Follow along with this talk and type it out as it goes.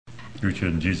Greet you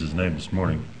in Jesus' name this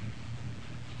morning.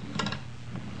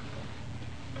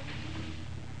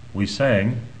 We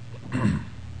sang,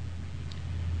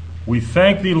 "We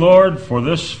thank thee, Lord, for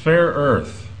this fair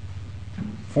earth,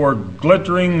 for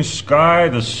glittering sky,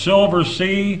 the silver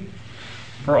sea,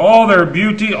 for all their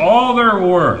beauty, all their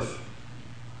worth.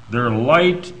 Their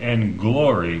light and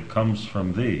glory comes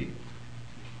from thee.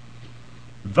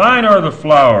 Thine are the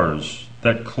flowers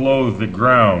that clothe the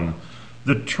ground,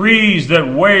 the trees that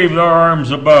wave their arms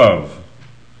above,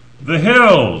 the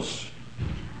hills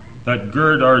that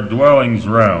gird our dwellings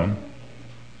round,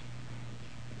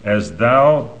 as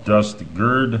thou dost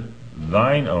gird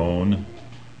thine own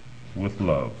with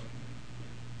love.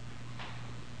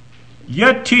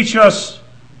 Yet teach us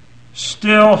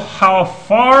still how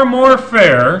far more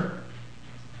fair,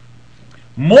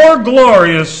 more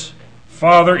glorious,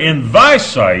 Father, in thy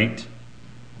sight,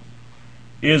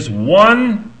 is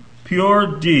one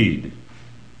pure deed,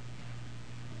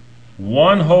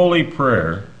 one holy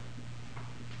prayer,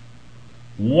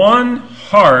 one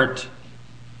heart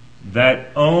that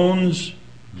owns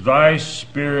thy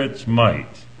Spirit's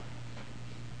might.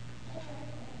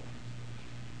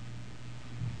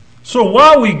 So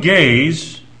while we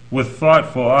gaze with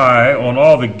thoughtful eye on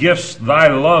all the gifts thy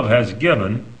love has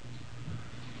given,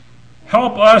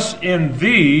 help us in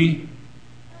thee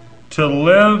to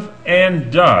live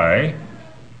and die,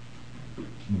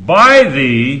 by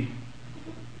thee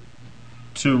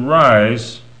to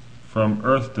rise from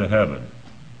earth to heaven."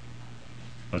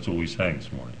 That's what we sang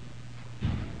this morning.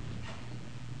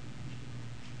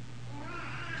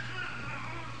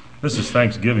 This is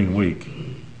Thanksgiving week.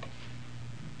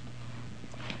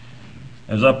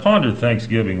 As I pondered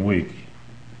Thanksgiving week,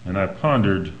 and I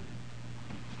pondered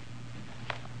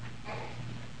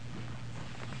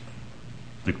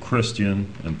the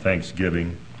Christian and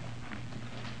Thanksgiving,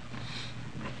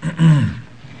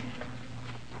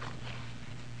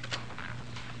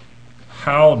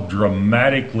 how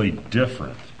dramatically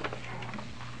different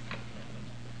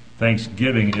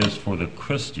Thanksgiving is for the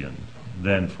Christian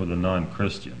than for the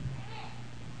non-Christian.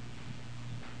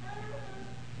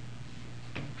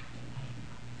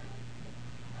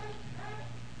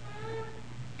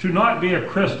 To not be a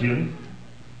Christian,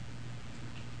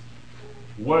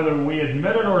 whether we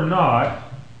admit it or not,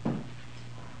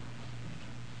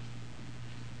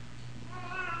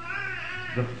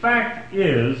 the fact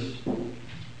is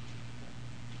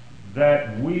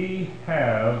that we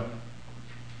have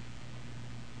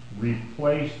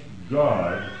replaced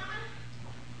God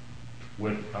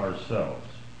with ourselves.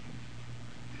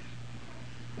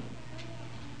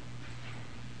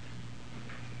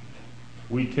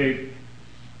 We take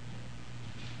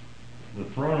the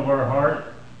throne of our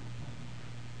heart.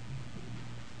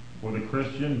 For the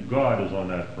Christian, God is on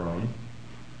that throne.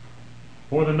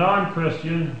 For the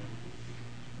non-Christian,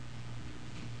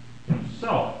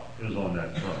 himself is on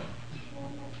that throne.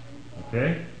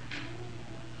 Okay?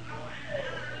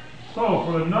 So,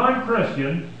 for the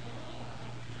non-Christian,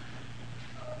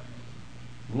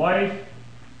 life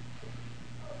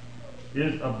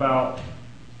is about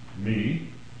me.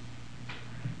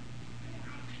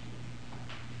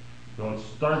 So it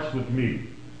starts with me.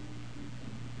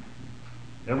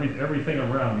 Everything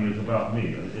around me is about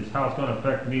me. It's how it's going to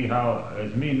affect me, how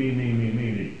it's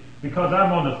me. Because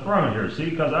I'm on the throne here, see?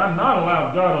 Because I'm not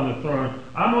allowed God on the throne.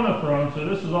 I'm on the throne, so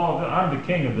this is all, I'm the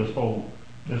king of this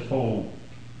whole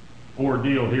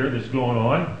ordeal here that's going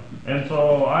on. And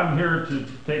so I'm here to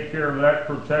take care of that,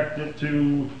 protect it,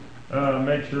 to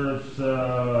make sure it's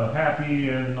happy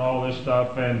and all this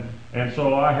stuff. And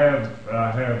so I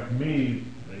have me,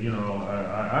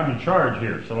 I'm in charge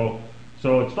here.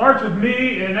 So it starts with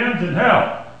me and ends in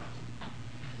hell.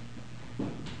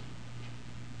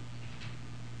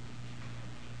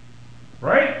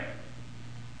 Right?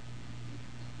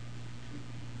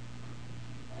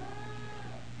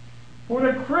 For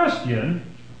the Christian,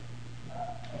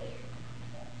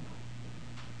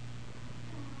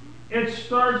 it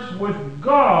starts with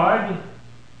God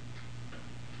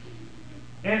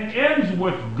and ends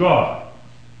with God.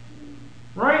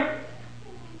 Right?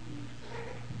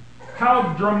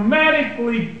 How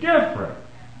dramatically different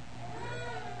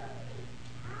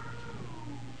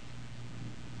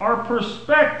our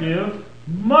perspective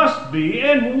must be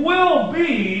and will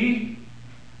be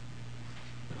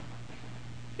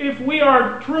if we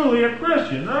are truly a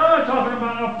Christian. Now, I'm not talking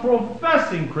about a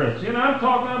professing Christian. I'm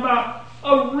talking about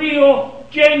a real,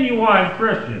 genuine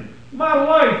Christian. My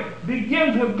life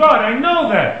begins with God. I know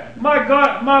that.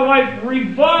 My life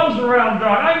revolves around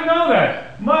God. I know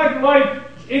that. My life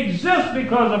exists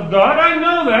because of God. I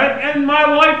know that. And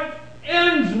my life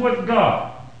ends with God.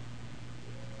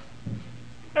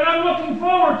 And I'm looking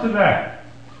forward to that.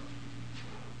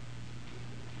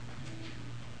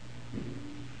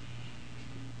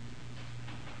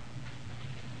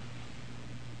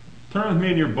 Turn with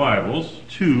me in your Bibles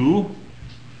to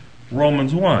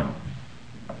Romans 1.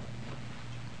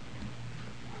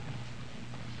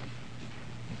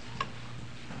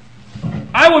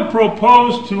 I would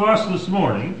propose to us this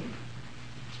morning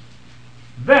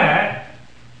that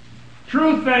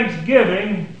true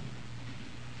thanksgiving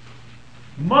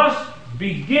must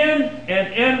begin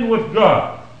and end with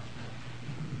God.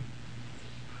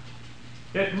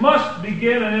 It must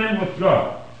begin and end with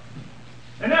God.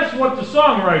 And that's what the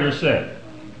songwriter said.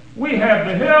 We have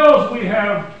the hills, we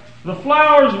have the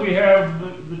flowers, we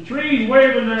have the trees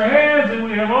waving their hands, and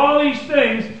we have all these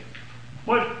things.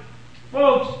 But,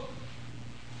 folks,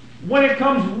 when it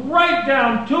comes right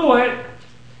down to it,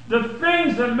 the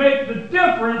things that make the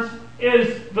difference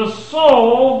is the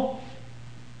soul,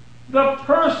 the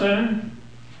person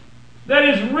that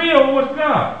is real with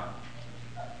God.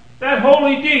 That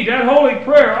holy deed, that holy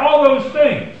prayer, all those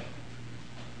things.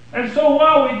 And so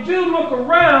while we do look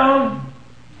around,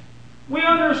 we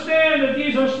understand that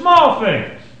these are small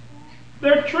things.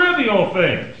 They're trivial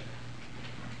things.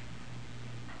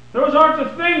 Those aren't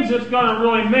the things that's going to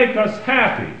really make us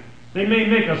happy. They may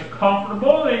make us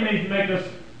comfortable, they may make us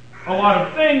a lot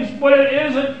of things, but it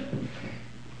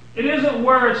isn't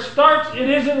where it starts, it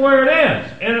isn't where it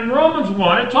ends. And in Romans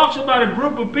 1, it talks about a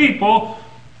group of people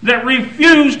that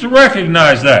refuse to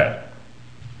recognize that.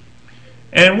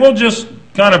 And we'll just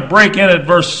kind of break in at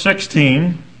verse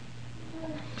 16.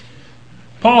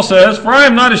 Paul says, "For I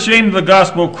am not ashamed of the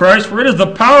gospel of Christ, for it is the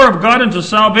power of God unto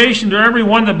salvation to every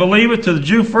one that believeth, to the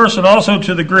Jew first and also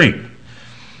to the Greek.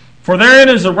 For therein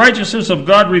is the righteousness of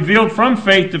God revealed from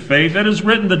faith to faith, that is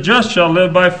written, the just shall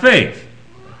live by faith."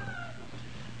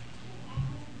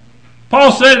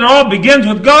 Paul said it all begins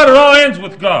with God, it all ends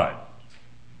with God.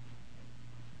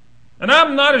 And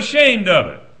I'm not ashamed of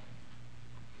it.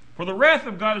 For the wrath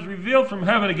of God is revealed from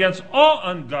heaven against all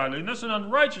ungodliness and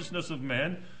unrighteousness of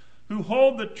men, who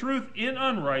hold the truth in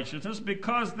unrighteousness,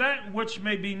 because that which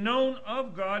may be known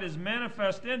of God is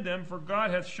manifest in them, for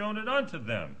God hath shown it unto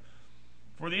them.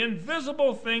 For the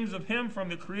invisible things of him from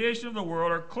the creation of the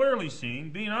world are clearly seen,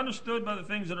 being understood by the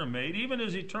things that are made, even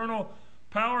his eternal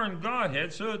power and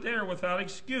Godhead, so that they are without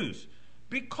excuse.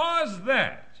 Because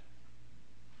that,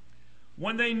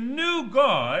 when they knew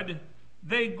God,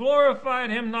 they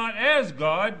glorified him not as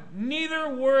God, neither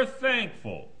were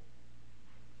thankful,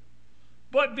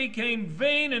 but became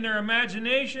vain in their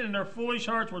imagination, and their foolish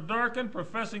hearts were darkened.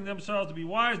 Professing themselves to be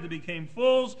wise, they became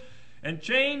fools, and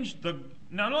changed the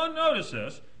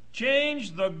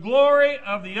glory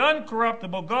of the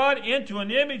uncorruptible God into an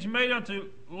image made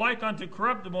like unto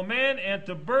corruptible man, and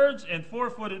to birds and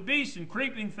four-footed beasts and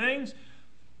creeping things.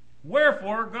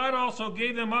 Wherefore God also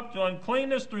gave them up to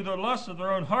uncleanness through the lust of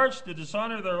their own hearts, to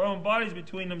dishonor their own bodies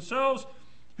between themselves,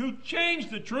 who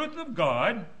changed the truth of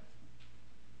God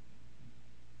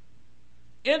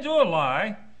into a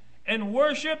lie, and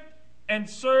worshiped and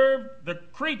served the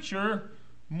creature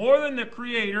more than the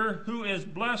Creator, who is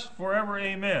blessed forever.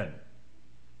 Amen.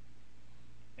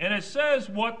 And it says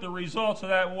what the results of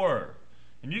that were.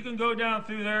 And you can go down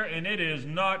through there, and it is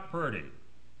not pretty.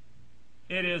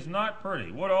 It is not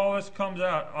pretty. What all this comes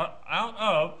out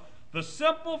of the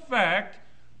simple fact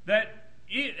that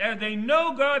as they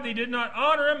know God, they did not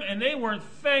honor him, and they weren't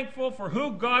thankful for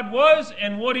who God was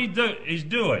and what he's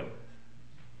doing.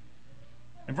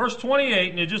 In verse 28,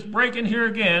 and you just break in here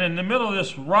again, in the middle of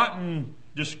this rotten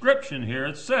description here,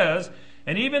 it says,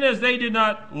 "And even as they did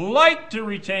not like to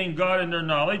retain God in their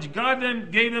knowledge, God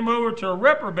then gave them over to a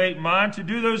reprobate mind to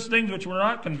do those things which were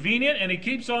not convenient." And he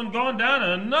keeps on going down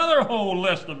another whole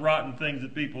list of rotten things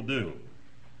that people do.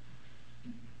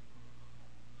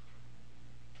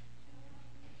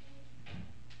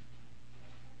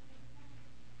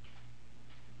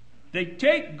 They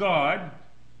take God,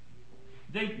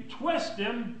 they twist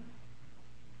him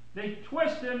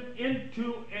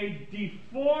into a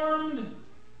deformed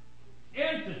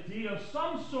entity of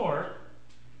some sort.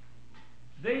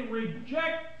 They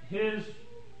reject his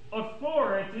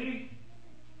authority.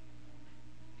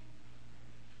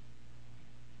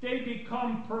 They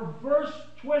become perverse,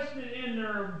 twisted in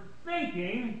their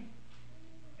thinking,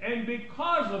 and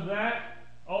because of that,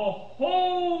 a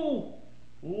whole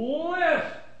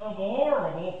list of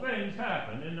horrible things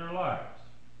happen in their lives.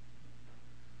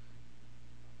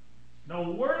 Now,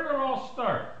 where did it all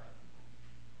start?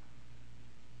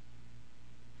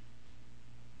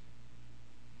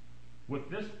 With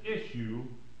this issue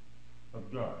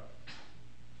of God.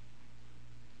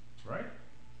 Right?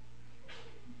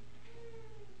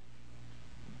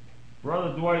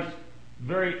 Brother Dwight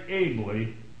very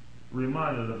ably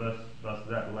reminded us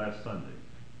that last Sunday.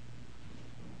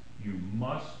 You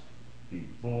must be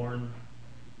born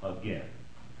again.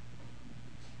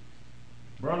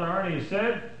 Brother Arnie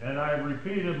said, and I've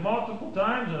repeated multiple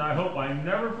times, and I hope I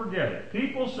never forget it.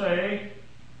 People say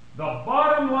the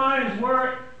bottom line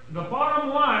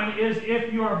is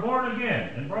if you are born again.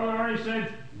 And Brother Arnie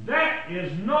said, that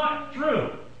is not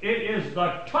true. It is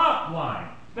the top line.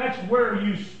 That's where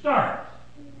you start.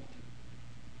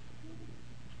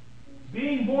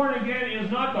 Being born again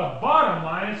is not the bottom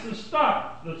line, it's the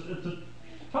stop. It's the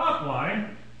top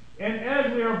line. And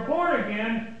as we are born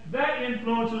again, that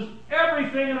influences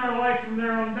everything in our life from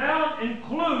there on down,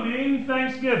 including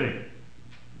Thanksgiving.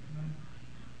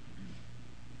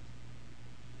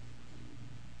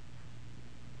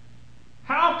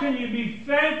 How can you be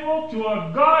thankful to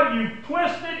a God you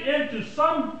twisted into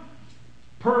some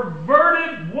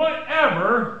perverted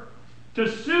whatever to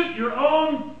suit your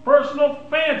own personal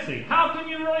fancy? How can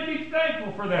you really be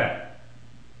thankful for that?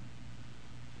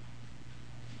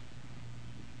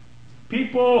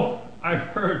 People, I've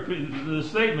heard the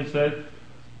statement said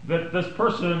that this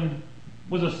person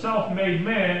was a self-made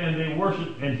man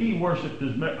and he worshipped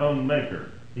his own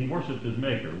maker. He worshipped his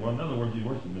maker. Well, in other words, he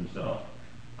worshipped himself.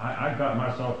 I got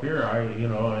myself here,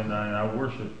 and I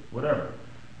worship whatever.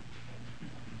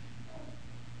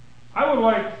 I would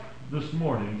like this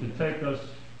morning to take us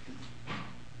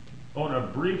on a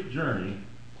brief journey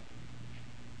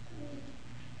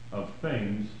of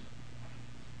things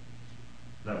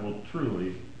that will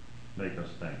truly make us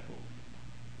thankful.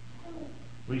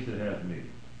 At least it has me.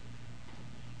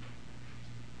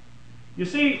 You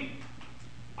see,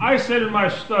 I sit in my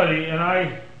study and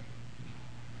I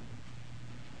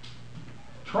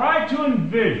try to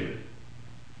envision.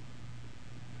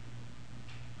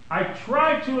 I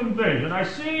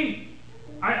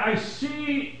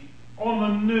see on the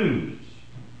news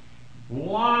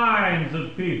lines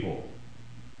of people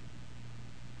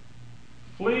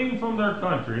fleeing from their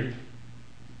country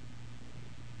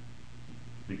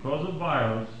because of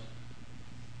violence,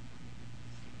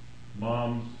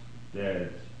 moms,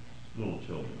 dads, little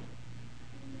children.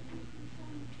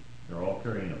 They're all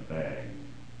carrying a bag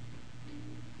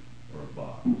or a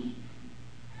box.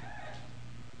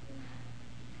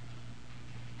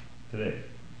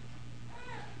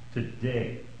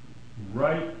 Today,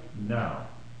 right now,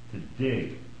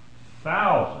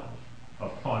 thousands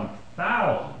upon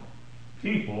thousands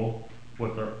people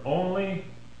with their only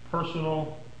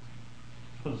personal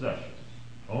possessions,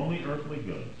 only earthly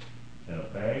goods, in a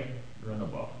bag or in a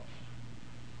box,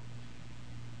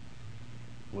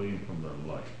 fleeing from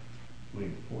their life,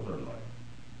 fleeing for their life.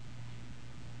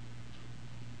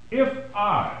 If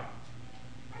I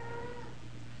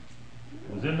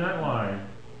was in that line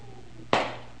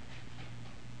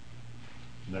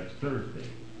next Thursday,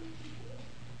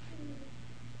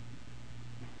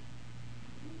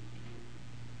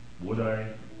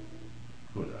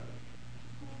 could I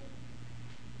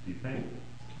be thankful?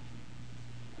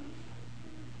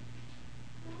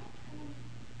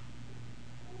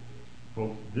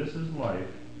 Folks, this is life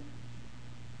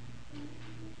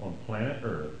on planet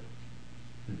Earth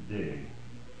today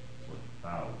for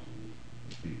thousands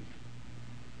of people.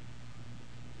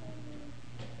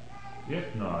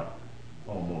 If not,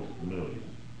 almost millions.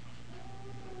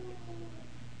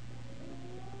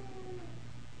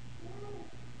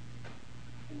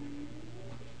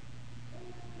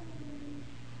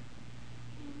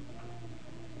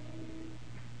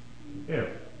 If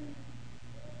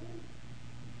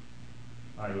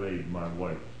I laid my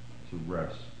wife to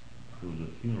rest, there was a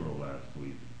funeral last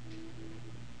week,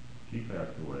 she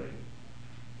passed away,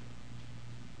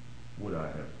 would I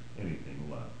have anything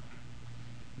left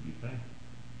to be thankful?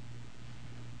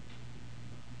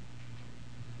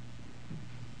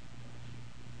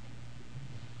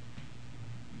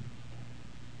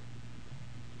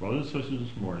 Brothers and sisters,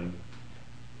 this morning,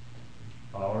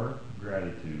 our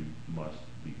gratitude must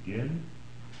begin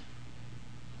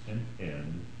and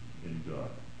end in God.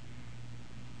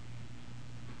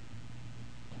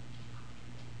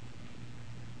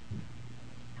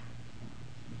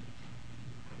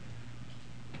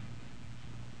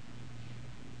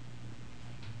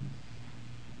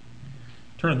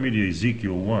 Turn with me to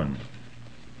Ezekiel 1.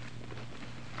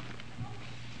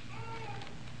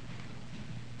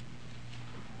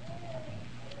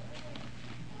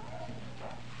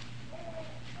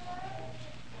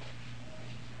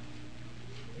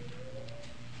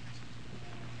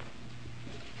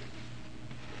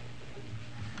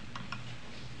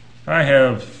 I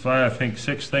have, I think,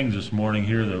 6 things this morning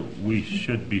here that we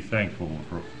should be thankful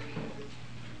for.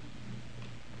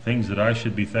 Things that I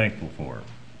should be thankful for.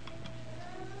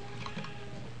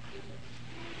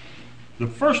 The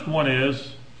first one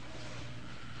is,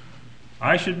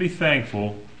 I should be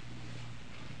thankful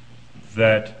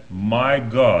that my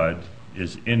God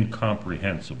is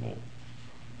incomprehensible.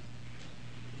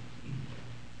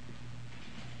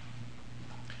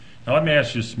 Now let me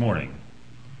ask you this morning,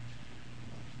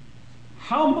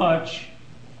 how much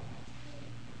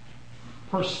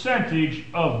percentage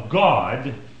of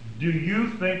God do you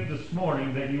think this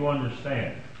morning that you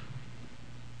understand?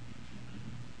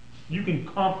 You can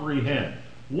comprehend.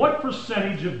 What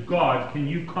percentage of God can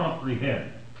you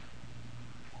comprehend?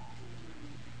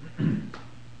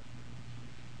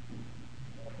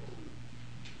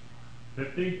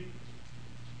 50?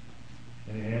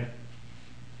 Any hand?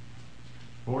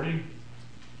 40?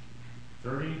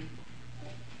 30?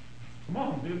 Come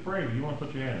on, be brave. You want to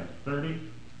put your hand up. 30?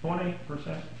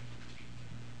 20%?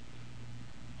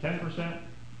 10%?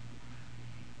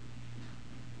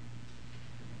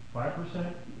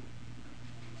 5%?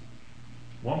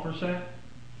 1%?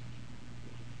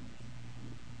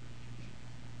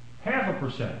 Half a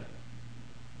percent.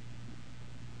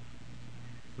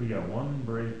 We got one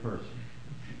brave person.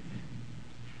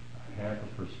 Half a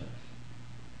percent.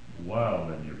 Wow,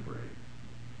 then you're brave.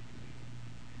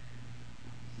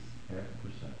 Half a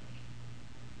percent.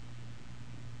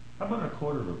 How about a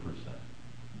quarter of a percent?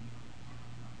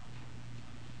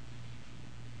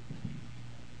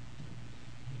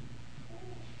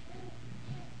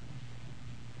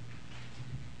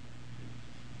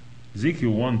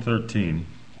 Ezekiel 1:13.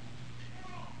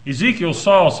 Ezekiel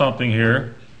saw something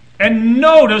here, and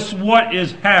notice what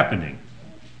is happening.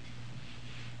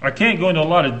 I can't go into a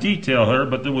lot of detail here,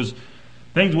 but there was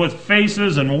things with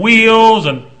faces and wheels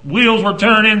were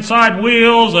turning inside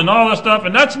wheels and all this stuff,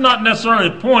 and that's not necessarily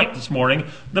the point this morning.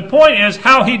 The point is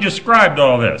how he described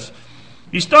all this.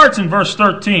 He starts in verse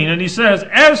 13, and he says,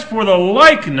 as for the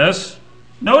likeness,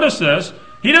 notice this,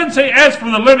 he doesn't say as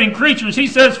for the living creatures, he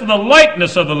says for the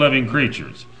likeness of the living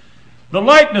creatures. The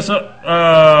likeness of,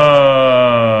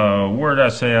 where did I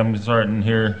say I'm starting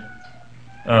here?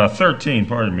 13,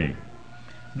 pardon me.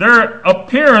 Their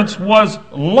appearance was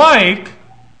like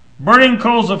burning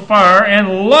coals of fire,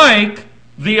 and like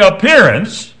the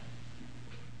appearance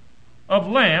of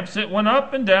lamps, it went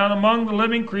up and down among the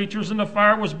living creatures, and the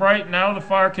fire was bright, and out of the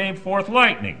fire came forth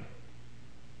lightning.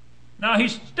 Now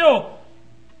he's still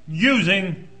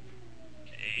using,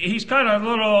 he's kind of a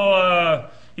little,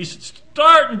 he's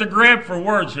starting to grab for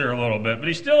words here a little bit, but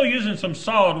he's still using some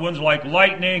solid ones like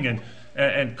lightning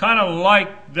and kind of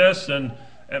like this,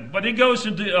 but he goes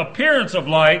into the appearance of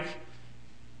like,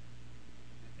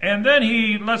 and then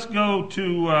let's go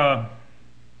to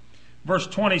verse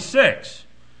 26.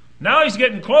 Now he's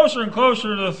getting closer and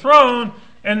closer to the throne,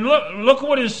 and look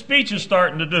what his speech is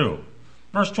starting to do.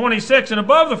 Verse 26, and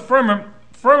above the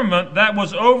firmament that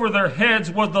was over their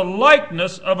heads was the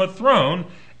likeness of a throne,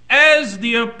 as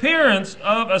the appearance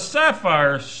of a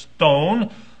sapphire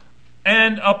stone,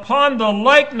 and upon the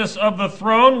likeness of the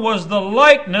throne was the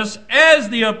likeness as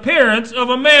the appearance of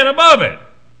a man above it.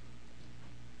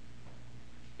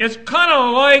 It's kind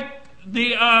of like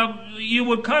you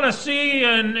would kind of see,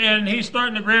 and he's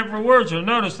starting to grab for words, you'll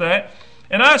notice that.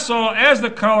 And I saw as the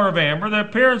color of amber, the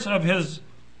appearance of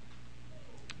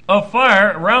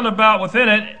fire round about within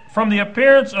it, from the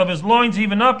appearance of his loins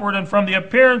even upward, and from the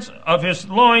appearance of his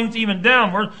loins even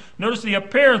downward. Notice the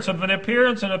appearance of an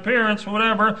appearance,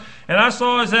 whatever. And I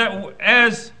saw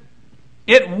as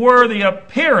it were the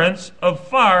appearance of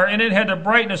fire, and it had the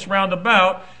brightness round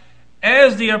about.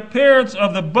 As the appearance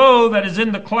of the bow that is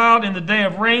in the cloud in the day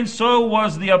of rain, so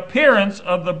was the appearance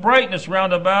of the brightness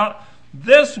round about.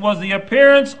 This was the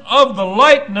appearance of the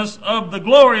likeness of the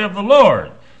glory of the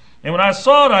Lord. And when I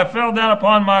saw it, I fell down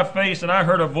upon my face, and I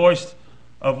heard a voice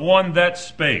of one that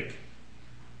spake.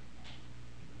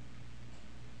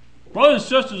 Brothers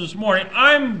and sisters, this morning,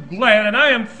 I'm glad and I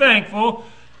am thankful,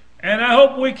 and I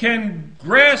hope we can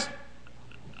grasp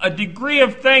a degree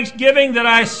of thanksgiving that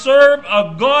I serve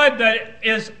a God that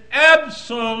is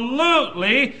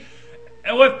absolutely,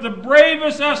 with the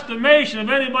bravest estimation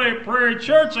of anybody at Prairie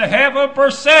Church,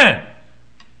 0.5%.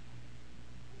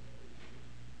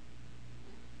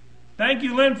 Thank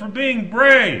you, Lynn, for being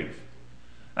brave.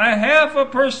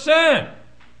 0.5%.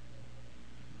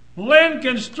 Lynn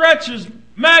can stretch his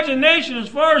imagination as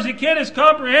far as he can, his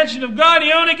comprehension of God.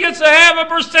 He only gets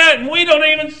 0.5%, and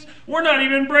we're not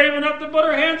even brave enough to put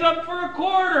our hands up for a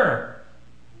quarter.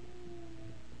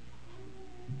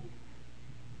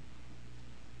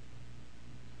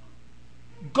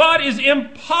 God is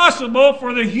impossible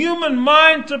for the human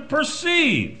mind to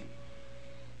perceive.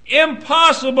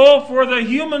 impossible for the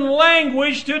human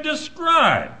language to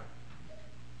describe.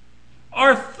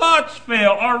 Our thoughts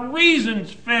fail, our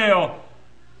reasons fail,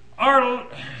 our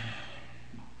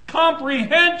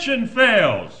comprehension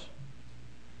fails.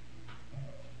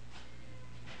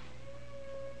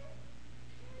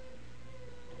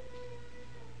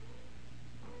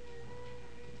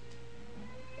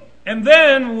 And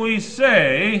then we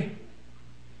say,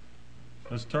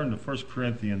 let's turn to 1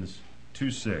 Corinthians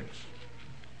 2:6.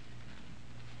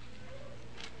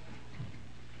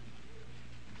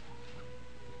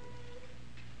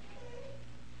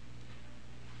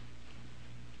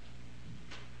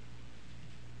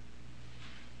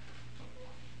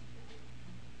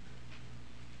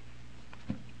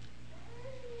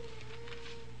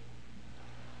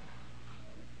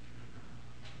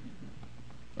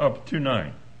 Up to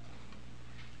 9.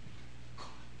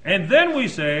 And then we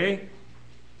say,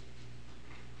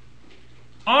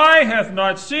 eye hath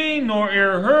not seen, nor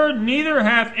ear heard, neither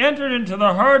hath entered into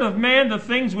the heart of man the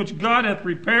things which God hath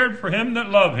prepared for him that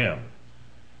love him.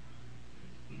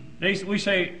 We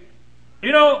say,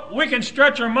 we can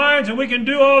stretch our minds and we can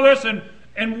do all this,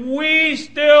 and we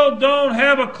still don't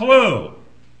have a clue.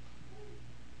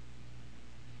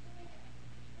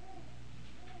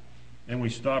 And we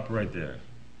stop right there.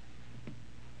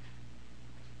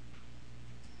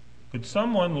 Could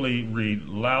someone read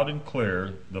loud and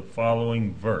clear the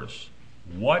following verse?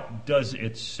 What does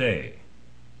it say?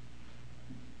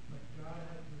 But God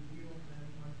hath revealed them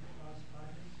unto us by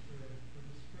his Spirit, for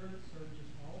the Spirit searches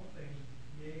all things,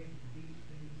 yea, the deep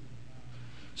things of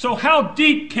God. So how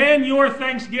deep can your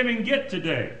thanksgiving get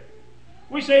today?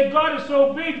 We say God is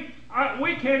so big,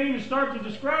 we can't even start to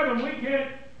describe him.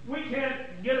 We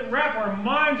can't wrap our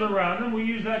minds around him. We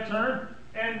use that term,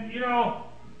 and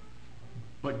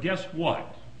But guess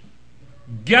what?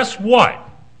 Guess what?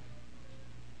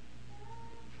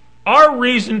 Our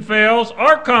reason fails,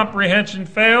 our comprehension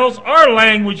fails, our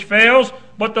language fails,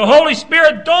 but the Holy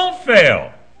Spirit don't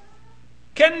fail.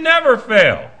 Can never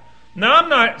fail. Now, I'm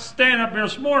not standing up here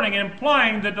this morning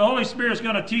implying that the Holy Spirit is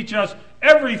going to teach us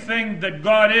everything that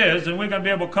God is and we're going to be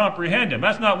able to comprehend him.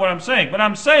 That's not what I'm saying. What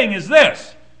I'm saying is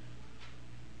this.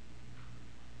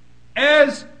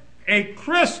 As a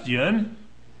Christian,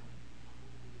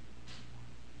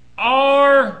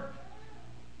 our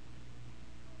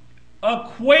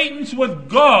acquaintance with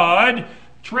God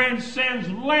transcends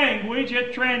language,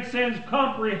 it transcends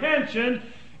comprehension,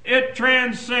 it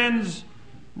transcends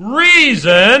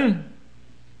reason,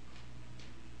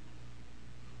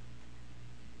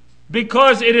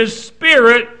 because it is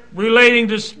spirit relating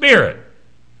to spirit.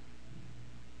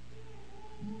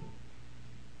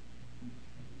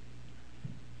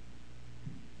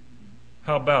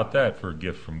 How about that for a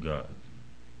gift from God?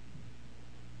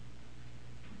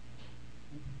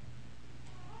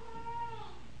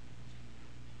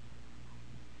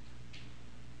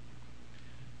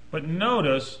 But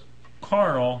notice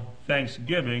carnal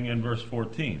thanksgiving in verse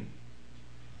 14.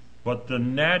 But the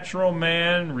natural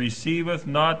man receiveth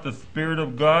not the Spirit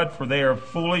of God, for they are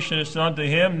foolishness unto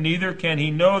him, neither can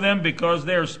he know them, because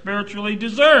they are spiritually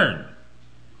discerned.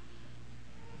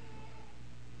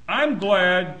 I'm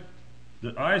glad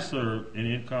that I serve an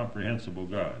incomprehensible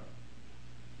God.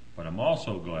 But I'm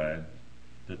also glad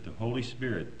that the Holy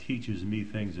Spirit teaches me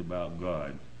things about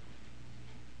God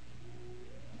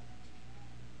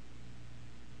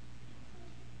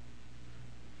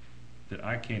that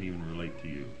I can't even relate to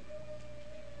you.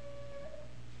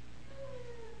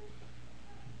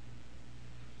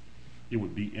 It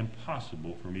would be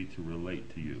impossible for me to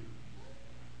relate to you.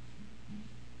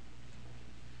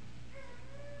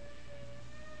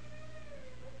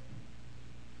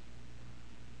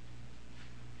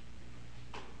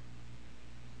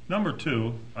 Number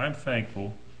 2, I'm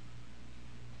thankful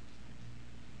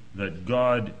that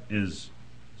God is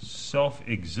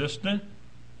self-existent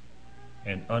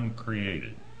and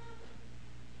uncreated.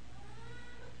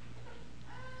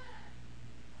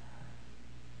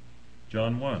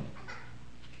 John 1.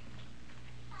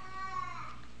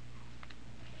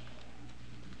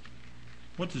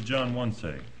 What does John 1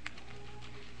 say?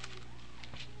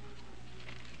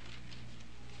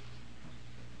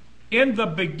 In the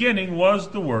beginning was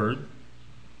the Word,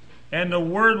 and the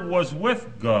Word was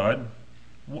with God.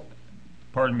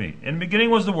 In the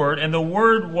beginning was the Word, and the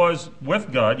Word was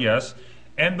with God, yes,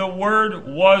 and the Word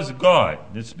was God.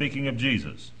 It's speaking of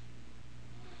Jesus.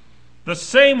 The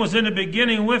same was in the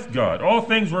beginning with God. All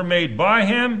things were made by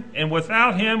him, and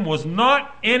without him was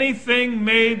not anything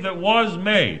made that was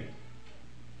made.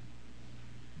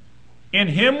 In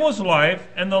him was life,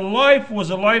 and the life was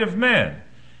the light of men.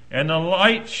 And the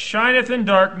light shineth in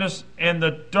darkness, and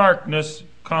the darkness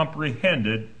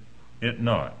comprehended it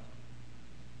not.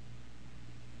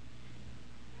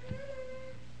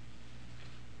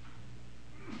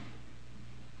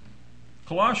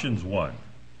 Colossians 1.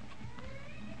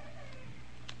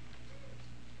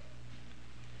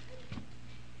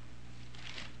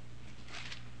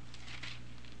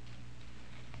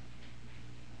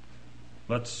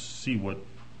 Let's see what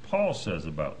Paul says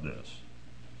about this.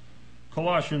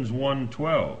 Colossians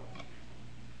 1:12.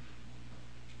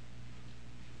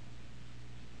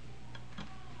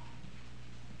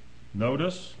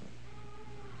 Notice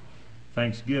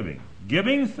thanksgiving.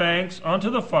 Giving thanks unto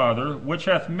the Father, which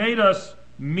hath made us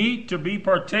meet to be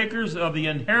partakers of the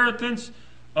inheritance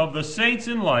of the saints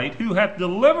in light, who hath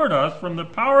delivered us from the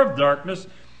power of darkness,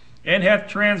 and hath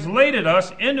translated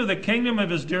us into the kingdom of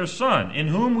his dear Son, in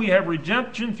whom we have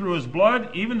redemption through his blood,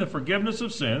 even the forgiveness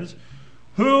of sins,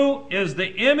 who is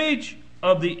the image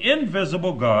of the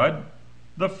invisible God,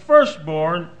 the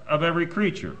firstborn of every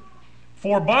creature.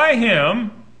 For by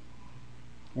him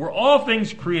were all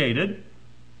things created.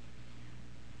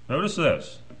 Notice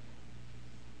this.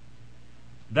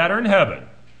 That are in heaven.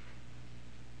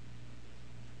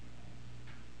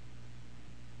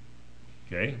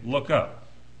 Okay, look up.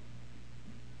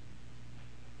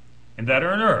 And that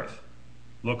are in earth.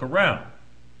 Look around.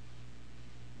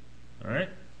 All right?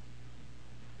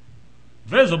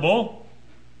 Visible,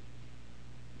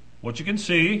 what you can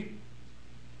see.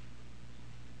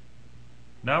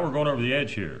 Now we're going over the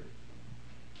edge here.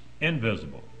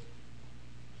 Invisible.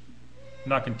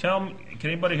 Now, can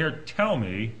anybody here tell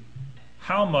me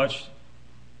how much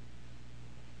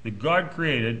that God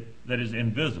created that is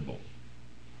invisible?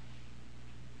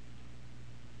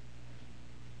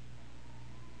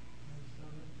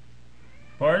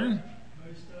 Pardon?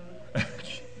 Most of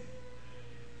it.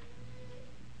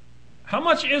 How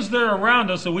much is there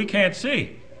around us that we can't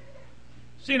see?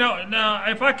 See, now,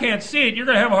 if I can't see it, you're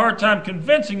going to have a hard time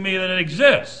convincing me that it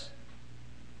exists.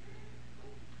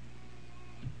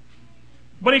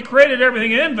 But he created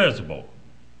everything invisible.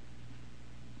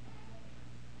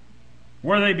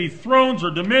 Whether they be thrones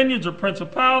or dominions or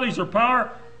principalities or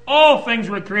power, all things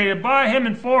were created by him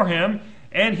and for him,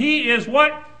 and he is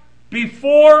what?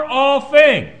 Before all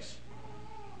things.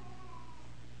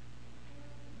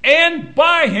 And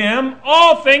by him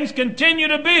all things continue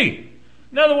to be.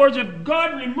 In other words, if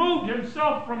God removed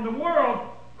himself from the world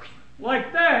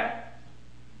like that,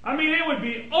 it would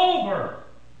be over.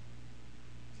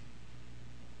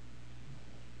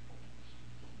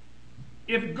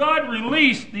 If God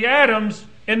released the atoms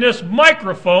in this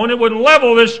microphone, it would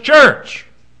level this church.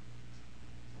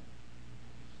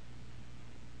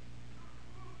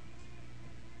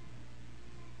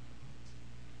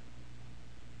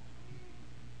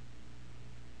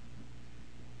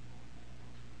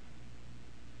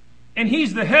 And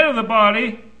he's the head of the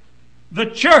body, the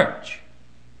church.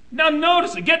 Now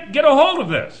notice it. Get a hold of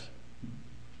this.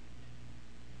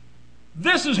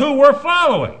 This is who we're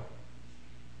following.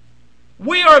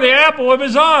 We are the apple of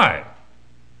his eye.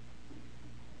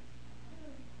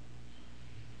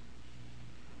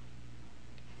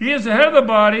 He is the head of the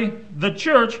body, the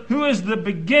church, who is the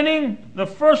beginning, the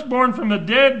firstborn from the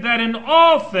dead, that in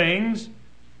all things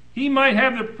he might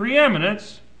have the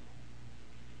preeminence.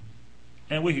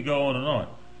 And we could go on and on.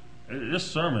 This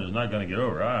sermon is not going to get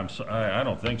over. I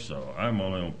don't think so. I'm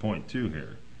only on point 2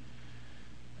 here.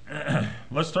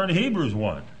 Let's turn to Hebrews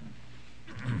 1.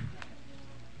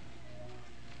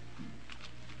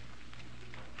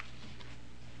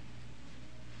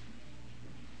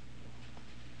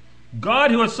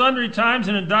 God, who at sundry times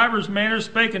and in divers manners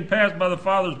spake in past by the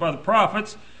fathers by the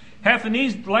prophets, hath in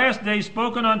these last days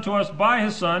spoken unto us by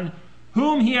his Son,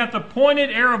 whom he hath appointed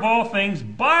heir of all things,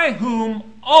 by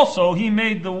whom also he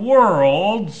made the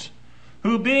worlds,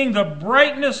 who being the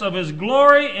brightness of his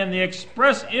glory and the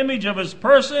express image of his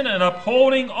person, and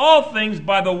upholding all things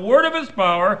by the word of his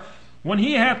power, when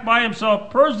he hath by himself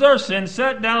purged our sins,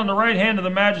 sat down on the right hand of the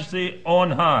majesty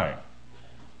on high.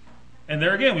 And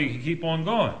there again, we can keep on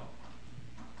going.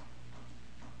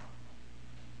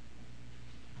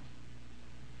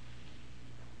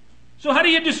 So how do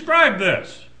you describe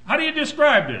this? How do you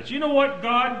describe this? You know what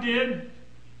God did?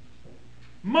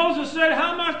 Moses said,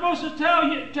 how am I supposed to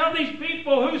tell these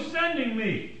people who's sending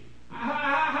me?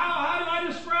 How do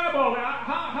I describe all that?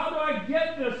 How do I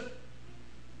get this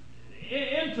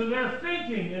into their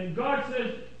thinking? And God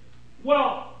says,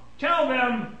 well, tell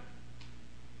them,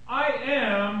 I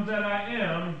am that I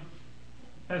am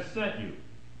has sent you.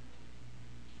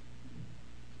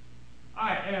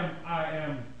 I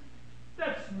am.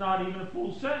 That's not even a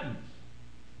full sentence.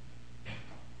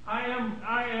 I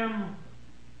am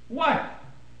what?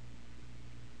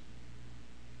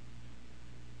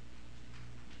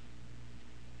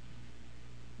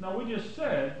 Now we just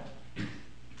said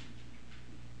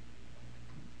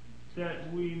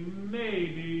that we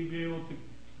maybe be able to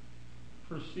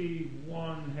perceive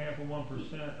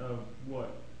 0.5% of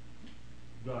what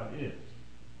God is.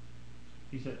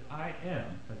 He said, I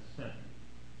am has sent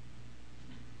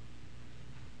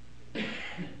me.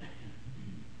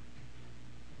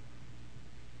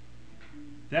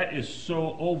 That is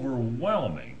so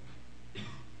overwhelming,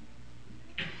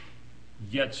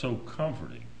 yet so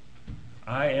comforting.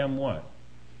 I am what?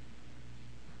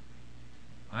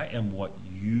 I am what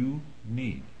you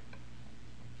need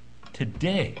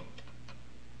today.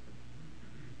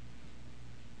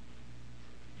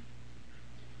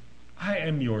 I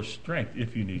am your strength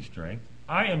if you need strength.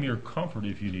 I am your comfort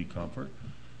if you need comfort.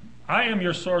 I am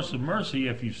your source of mercy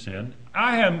if you've sinned.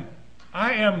 I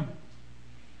am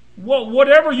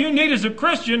whatever you need as a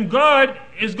Christian, God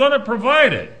is going to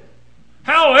provide it.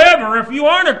 However, if you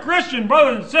aren't a Christian,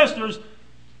 brothers and sisters,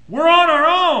 we're on our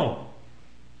own.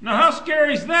 Now, how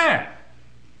scary is that?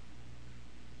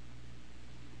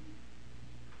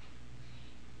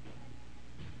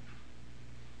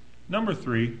 Number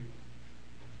 3,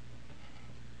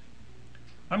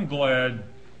 I'm glad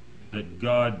that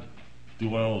God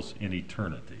dwells in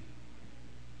eternity.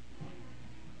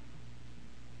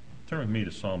 Turn with me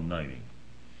to Psalm 90.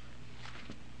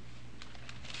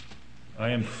 I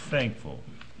am thankful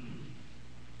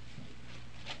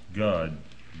God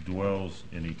dwells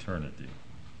in eternity.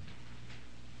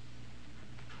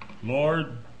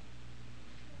 Lord,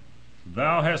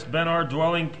 Thou hast been our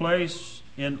dwelling place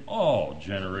in all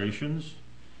generations.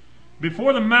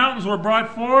 Before the mountains were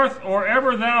brought forth, or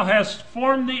ever Thou hast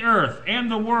formed the earth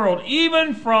and the world,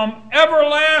 even from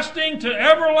everlasting to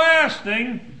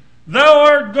everlasting, Thou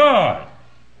art God.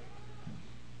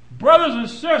 Brothers and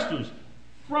sisters,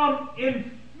 from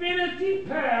infinity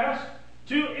past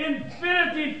to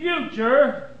infinity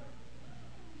future,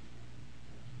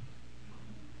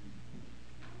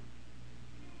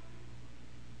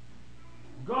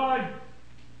 God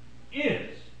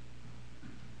is.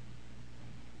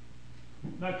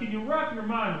 Now, can you wrap your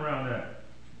mind around that?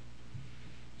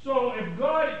 So, if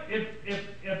God is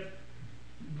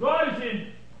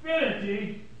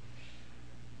infinity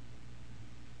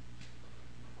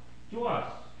to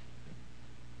us,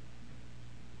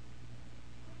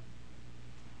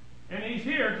 and He's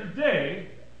here today,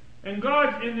 and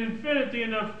God's in infinity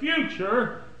in the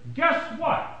future, guess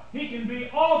what? He can be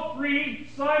all three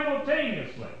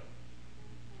simultaneously.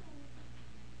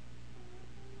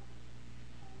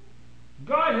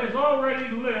 God has already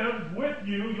lived with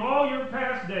you all your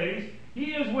past days.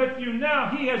 He is with you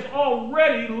now. He has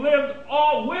already lived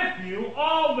all with you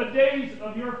all the days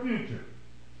of your future.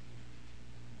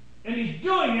 And He's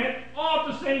doing it all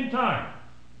at the same time.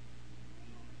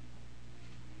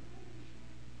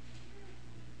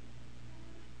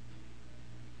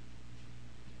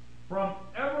 From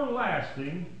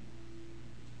everlasting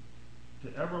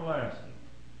to everlasting.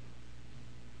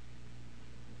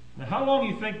 Now, how long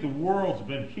do you think the world's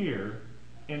been here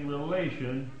in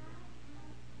relation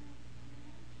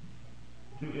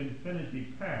to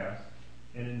infinity past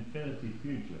and infinity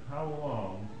future? How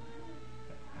long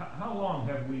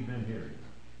have we been here?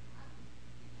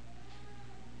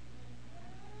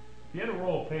 If you had a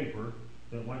roll of paper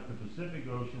that went from the Pacific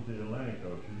Ocean to the Atlantic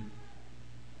Ocean,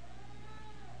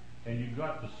 and you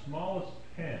got the smallest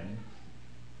pen,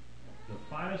 the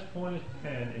finest pointed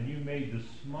pen, and you made the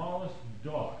smallest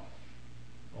dot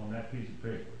on that piece of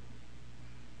paper,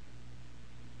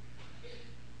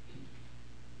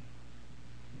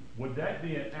 would that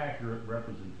be an accurate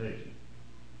representation?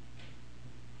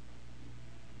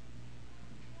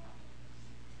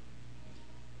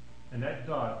 And that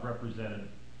dot represented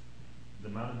the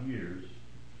amount of years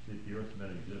that the Earth's been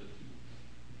in existence.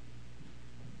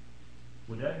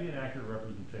 Would that be an accurate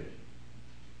representation?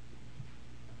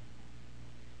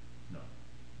 No.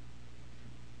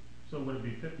 So would it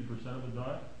be 50% of a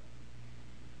dot?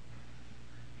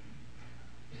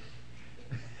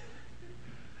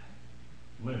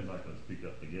 Lynn's not going to speak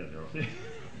up again. Okay.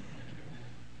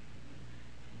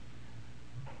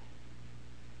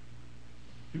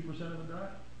 2% of a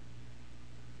dot?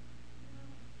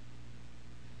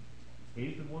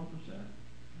 1/8 of 1%?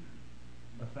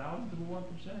 1,000th of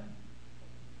 1%?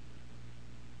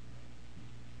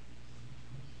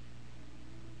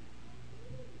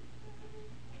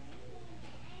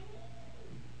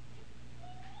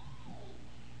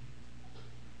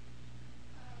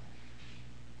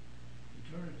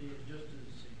 Eternity is just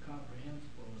as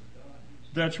incomprehensible as God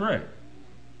is. That's right.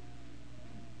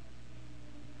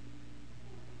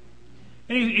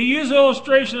 And he used the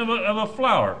illustration of a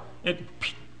flower. It's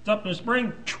up in the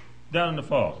spring, down in the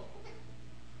falls.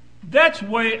 That's the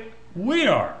way we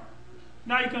are.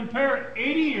 Now you compare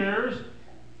 80 years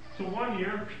to 1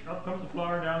 year, up comes the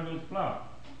flower, down goes the flower.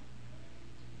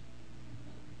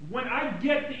 When I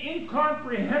get the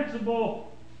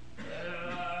incomprehensible,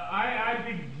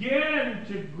 I begin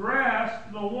to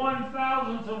grasp the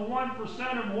 1,000th of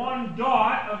 1% of one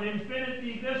dot of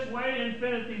infinity this way,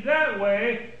 infinity that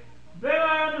way, then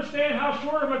I understand how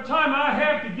short of a time I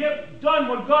have to get done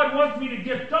what God wants me to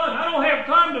get done. I don't have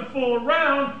time to fool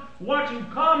around watching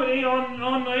comedy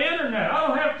on the internet. I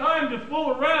don't have time to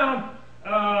fool around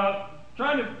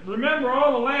trying to remember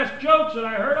all the last jokes that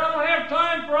I heard. I don't have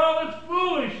time for all this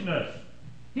foolishness.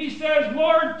 He says,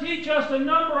 Lord, teach us to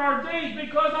number our days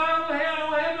because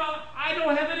I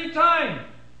don't have any time.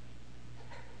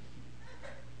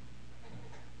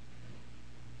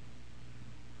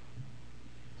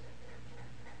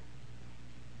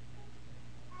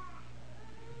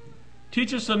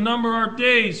 Teach us to number our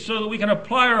days so that we can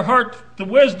apply our heart to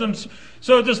wisdom.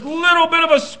 So this little bit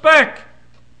of a speck.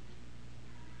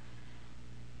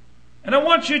 And I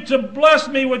want you to bless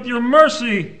me with your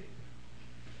mercy.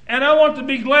 And I want to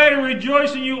be glad and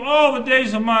rejoice in you all the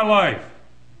days of my life.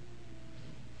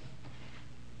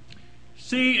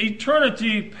 See,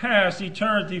 eternity past,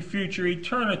 eternity future,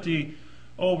 eternity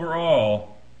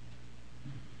overall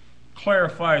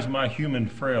clarifies my human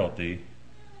frailty.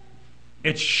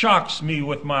 It shocks me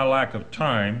with my lack of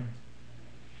time.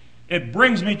 It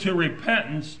brings me to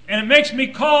repentance, and it makes me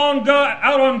call on God,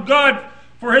 out on God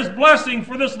for His blessing,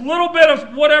 for this little bit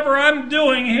of whatever I'm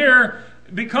doing here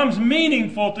becomes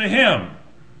meaningful to Him.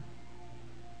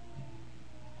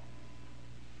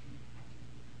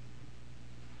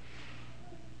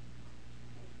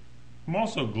 I'm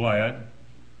also glad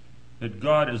that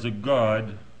God is a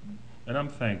God, and I'm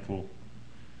thankful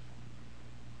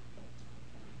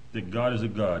that God is a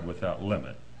God without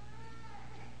limit.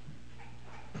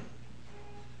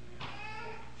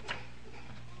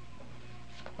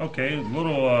 Okay, a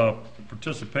little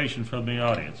participation from the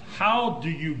audience. How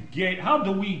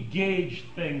do we gauge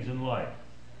things in life?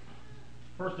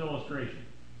 First illustration,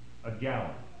 a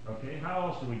gallon. Okay, how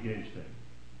else do we gauge things?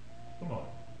 Come on.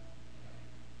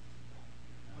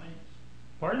 Pints.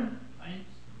 Pardon? Pints.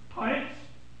 Pints?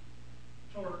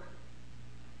 Torque.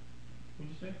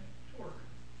 What'd you say? Torque.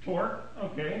 Torque,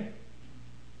 okay.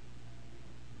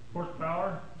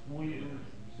 Horsepower,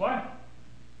 what?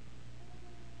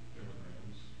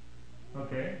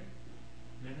 Okay.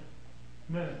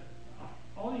 Minute.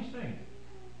 All these things.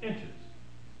 Inches.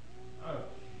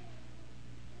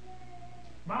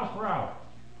 Miles per hour.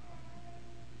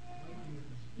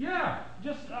 Yeah,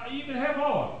 just you can have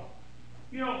all of them.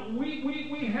 You know,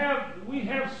 we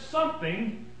have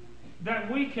something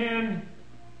that we can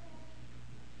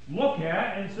look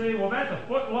at and say, well, that's a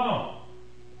foot long.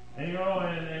 And you know,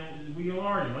 and we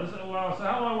argue. Well, so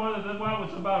how long was it? Well,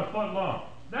 it's about a foot long.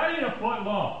 That ain't a foot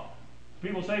long.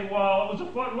 People say, well, it was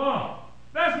a foot long.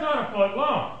 That's not a foot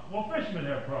long. Well, fishermen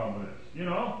have a problem with this. You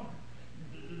know,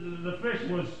 the fish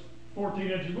was 14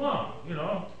 inches long. You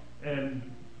know, and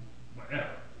whatever.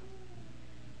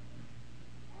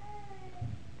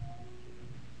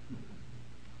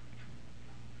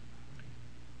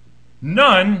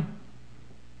 None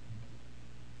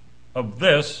of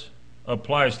this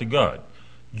applies to God.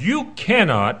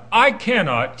 I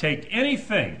cannot take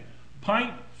anything,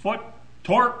 pint, foot,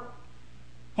 torque,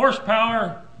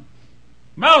 horsepower,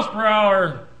 miles per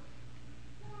hour.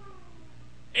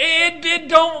 It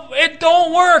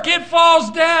don't work. It falls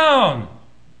down.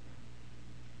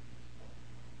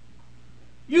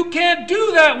 You can't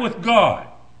do that with God.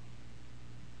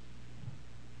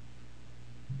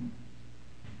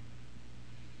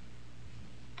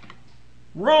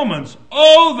 Romans,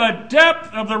 oh, the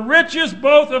depth of the riches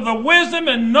both of the wisdom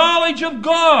and knowledge of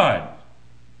God.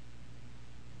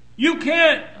 You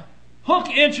can't hook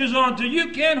inches onto,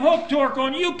 you can't hook torque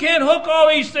on, you can't hook all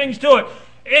these things to it.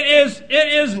 It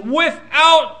is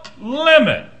without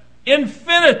limit,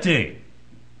 infinity.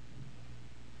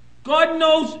 God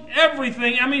knows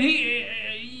everything. I mean,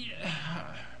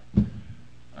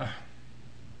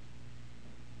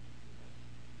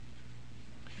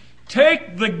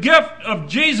 take the gift of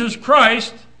Jesus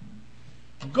Christ,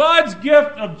 God's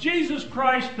gift of Jesus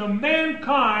Christ to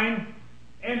mankind,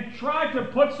 and try to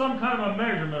put some kind of a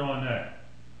measurement on that.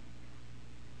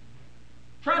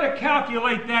 Try to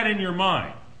calculate that in your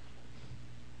mind.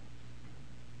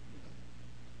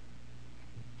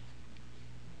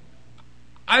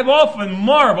 I've often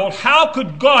marveled, how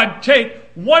could God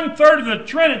take 1/3 of the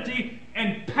Trinity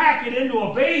and pack it into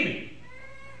a baby?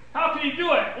 How could He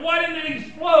do it? Why didn't it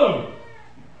explode?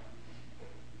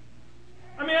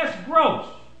 I mean, that's gross.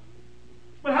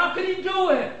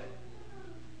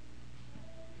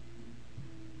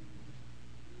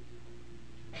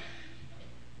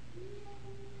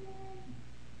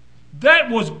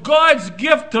 was God's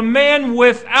gift to man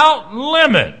without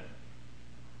limit.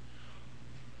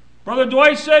 Brother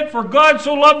Dwight said, "For God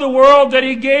so loved the world that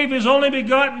he gave his only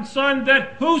begotten Son,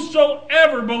 that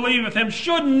whosoever believeth him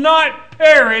should not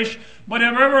perish, but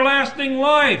have everlasting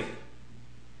life."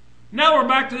 Now we're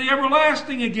back to the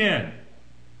everlasting again.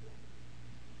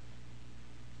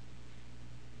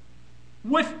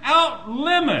 Without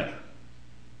limit.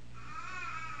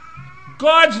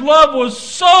 God's love was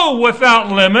so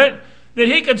without limit that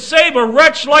he could save a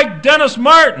wretch like Dennis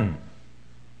Martin.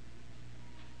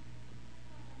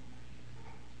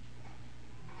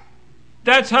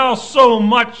 That's how so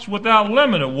much without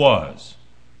limit it was.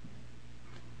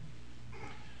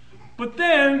 But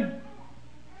then,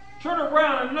 turn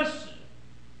around and listen.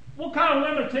 What kind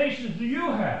of limitations do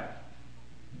you have?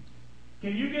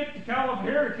 Can you get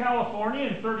here to California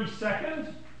in 30 seconds?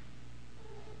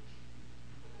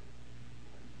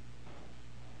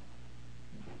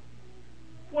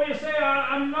 Well, you say,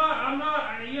 I'm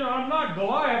not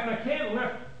Goliath. I can't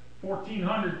lift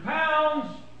 1,400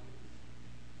 pounds.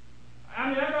 I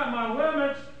mean, I got my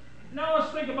limits. Now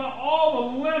let's think about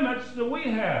all the limits that we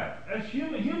have as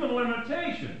human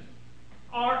limitations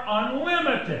are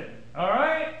unlimited. All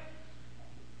right?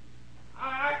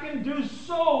 I can do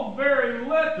so very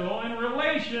little in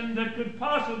relation that could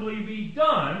possibly be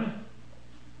done.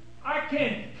 I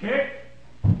can't kick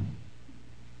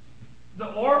the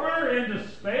orbiter into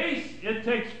space. It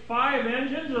takes 5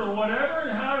 engines or whatever,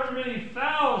 and however many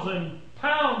thousand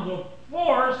pounds of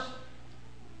force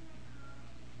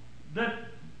that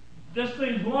this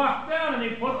thing's locked down, and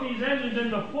they put these engines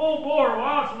into full bore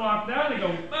while it's locked down. They go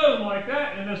boom like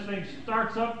that, and this thing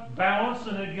starts up balanced,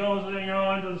 and it goes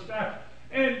into the sky.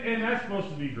 And that's supposed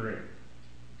to be great.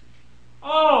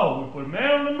 Oh, we put a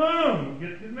man on the moon. We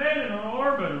get the man in an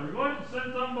orbit. Or we want to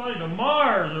send somebody to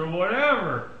Mars or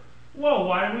whatever. Well,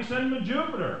 why didn't we send them to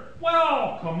Jupiter?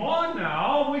 Well, come on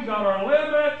now. We got our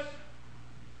limits.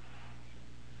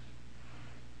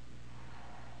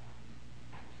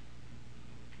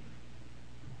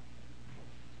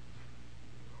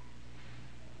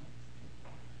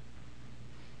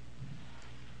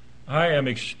 I am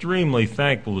extremely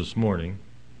thankful this morning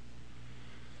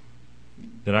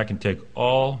that I can take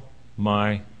all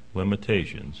my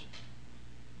limitations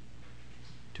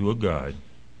to a God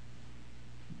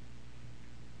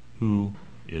who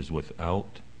is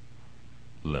without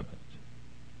limit.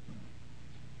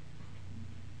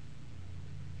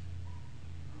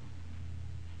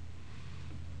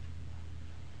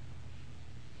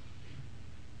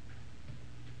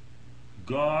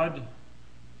 God,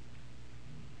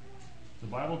 the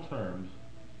Bible terms,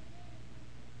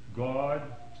 God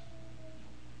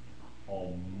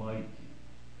Almighty.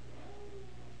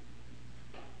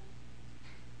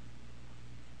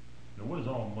 Now, what does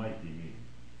Almighty mean?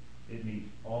 It means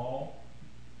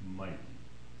Almighty.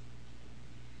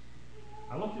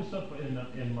 I looked this up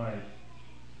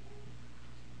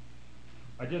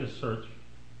I did a search.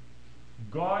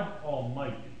 God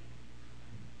Almighty.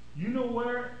 You know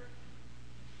where?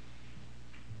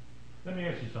 Let me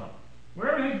ask you something.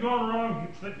 Where everything's going wrong,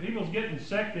 people's getting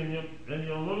sick, and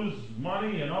you lose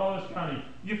money and all this kind of.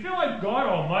 You feel like God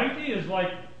Almighty is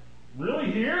like really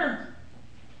here?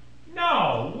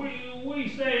 No, we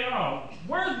say, oh,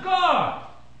 where's God?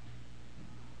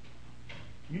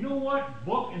 You know what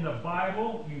book in the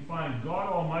Bible you find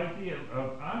God Almighty?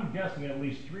 I'm guessing at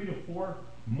least 3 to 4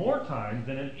 more times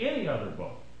than in any other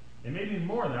book, and maybe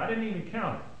more than that. I didn't even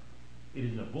count it. It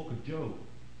is in the book of Job.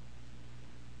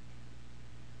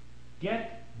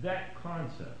 Get that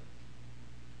concept.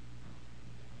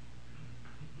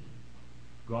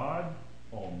 God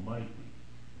Almighty.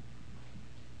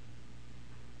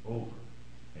 Over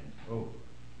and over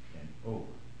and over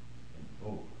and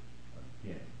over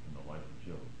again in the life of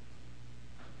Job.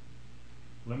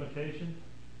 Limitation?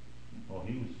 Oh,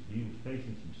 he was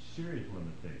facing some serious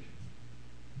limitations.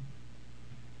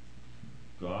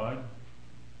 God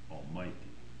Almighty.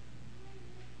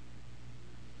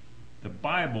 The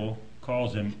Bible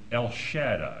calls him El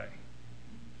Shaddai,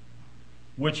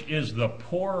 which is the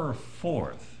poorer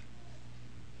fourth.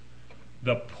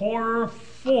 The poorer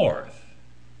fourth.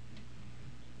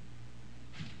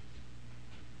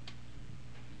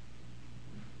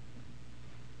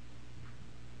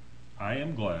 I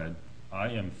am glad, I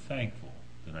am thankful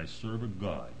that I serve a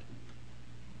God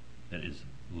that is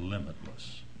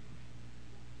limitless.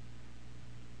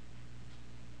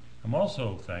 I'm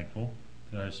also thankful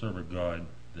that I serve a God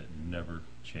that never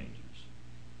changes.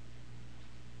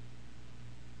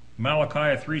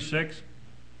 Malachi 3:6,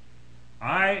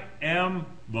 I am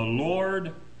the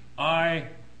Lord, I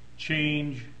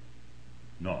change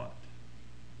not.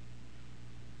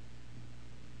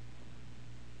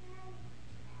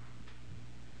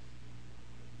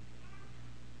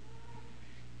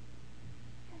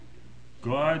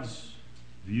 God's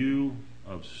view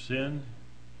of sin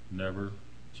never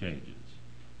changes.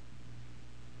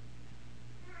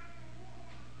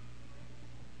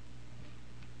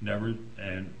 Never,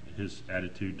 and his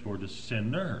attitude toward the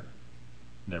sinner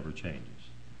never changes.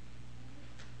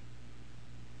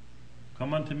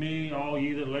 Come unto me, all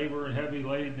ye that labor and heavy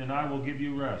laden, and I will give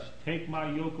you rest. Take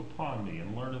my yoke upon me,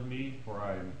 and learn of me, for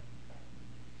I am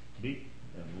meek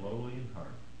and lowly in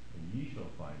heart, and ye shall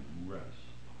find rest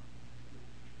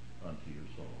unto your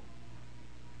soul.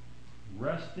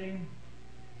 Resting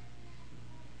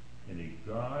in a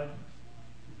God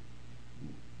who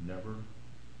never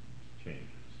changes.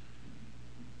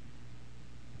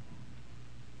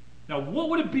 Now, what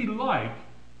would it be like,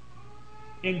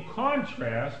 in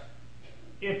contrast,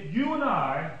 if you and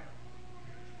I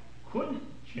couldn't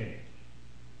change?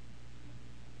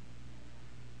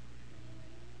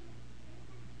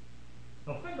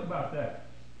 Now, think about that.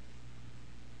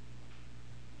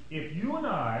 If you and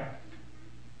I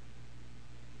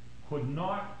could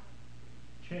not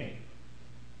change,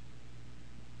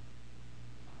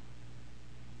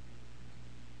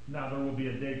 now there will be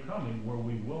a day coming where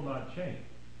we will not change.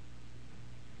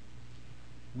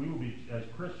 We will be, as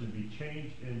Christians, be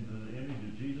changed into the image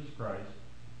of Jesus Christ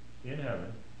in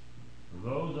heaven.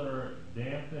 Those that are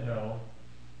damned to hell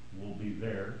will be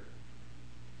there.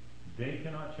 They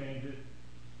cannot change it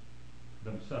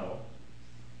themselves.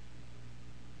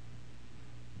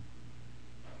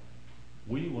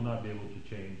 We will not be able to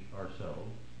change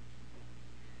ourselves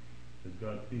as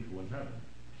God's people in heaven.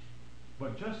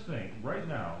 But just think, right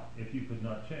now, if you could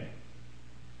not change,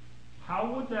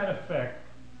 how would that affect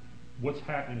what's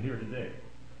happening here today?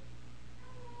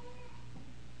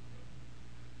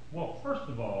 Well, first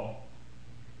of all,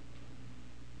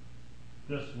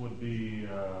 this would be,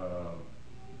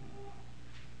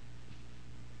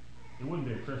 it wouldn't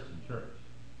be a Christian church.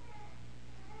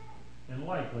 And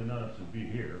likely none of us would be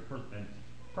here, and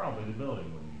probably the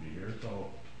building wouldn't be here,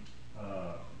 so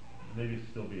maybe it'd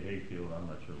still be a hayfield, I'm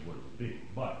not sure what it would be.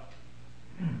 But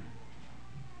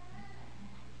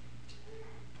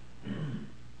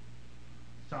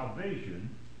salvation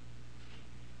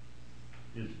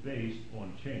is based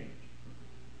on change.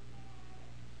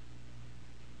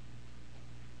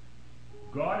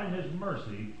 God in his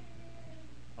mercy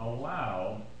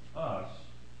allowed us,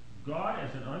 God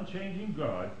as an unchanging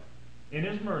God, in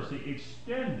his mercy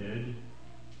extended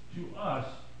to us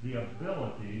the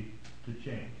ability to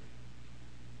change.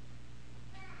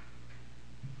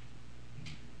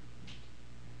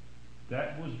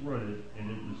 That was rooted in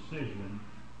a decision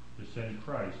to send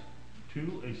Christ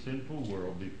to a sinful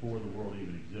world before the world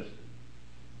even existed.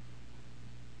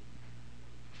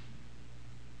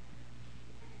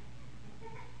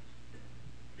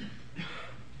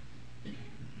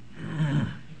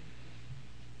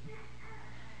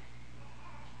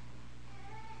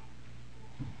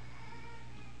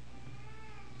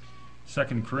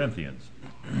 Second Corinthians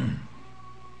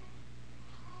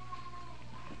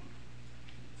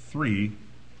 3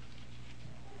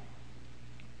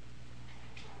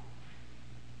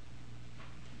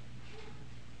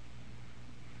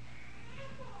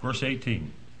 verse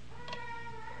 18.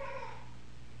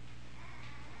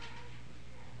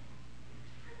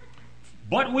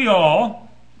 But we all,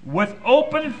 with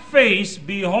open face,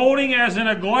 beholding as in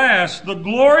a glass the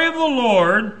glory of the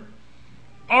Lord,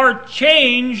 are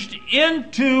changed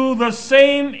into the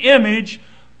same image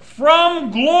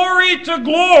from glory to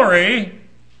glory,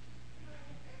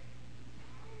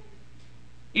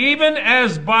 even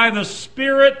as by the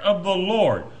Spirit of the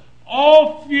Lord.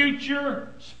 All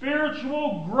future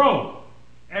spiritual growth,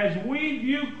 as we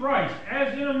view Christ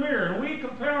as in a mirror and we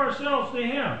compare ourselves to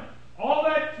him, all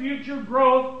that future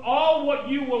growth, all what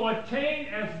you will attain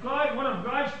as God, one of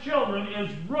God's children, is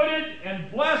rooted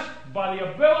and blessed by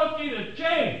the ability to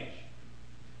change.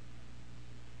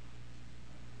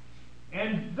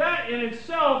 And that in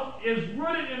itself is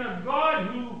rooted in a God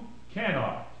who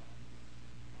cannot.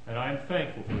 And I'm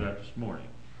thankful for that this morning.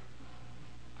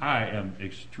 I am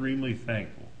extremely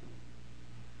thankful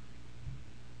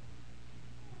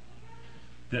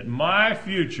that my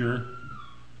future,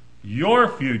 your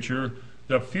future,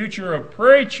 the future of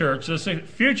Prairie Church, the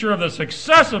future of the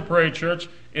success of Prairie Church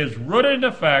is rooted in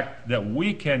the fact that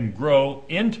we can grow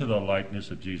into the likeness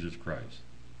of Jesus Christ.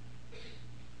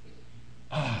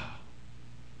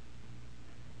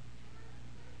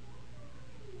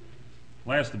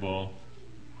 Last of all,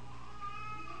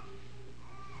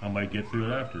 I might get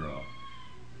through it after all.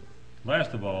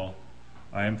 Last of all,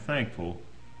 I am thankful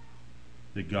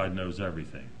that God knows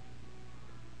everything.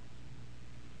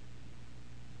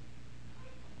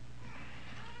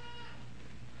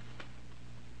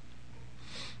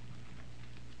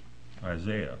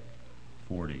 Isaiah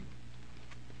 40.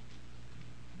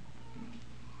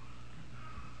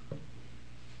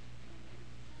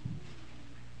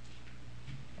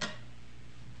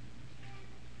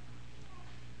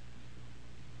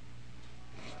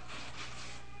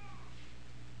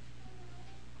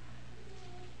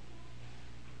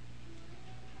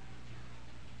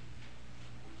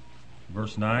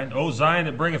 Verse 9, O Zion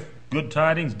that bringeth good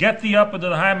tidings, get thee up into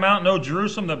the high mountain, O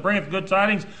Jerusalem that bringeth good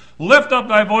tidings. Lift up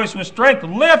thy voice with strength,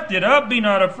 lift it up, be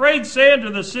not afraid. Say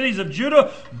unto the cities of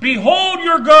Judah, behold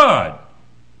your God.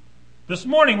 This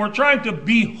morning we're trying to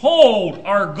behold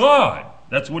our God.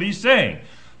 That's what he's saying.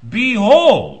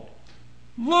 Behold,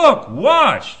 look,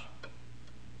 watch,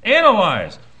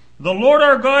 analyze. The Lord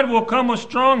our God will come with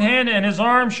strong hand, and his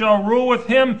arm shall rule with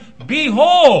him.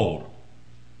 Behold,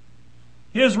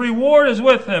 his reward is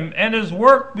with him, and his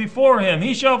work before him.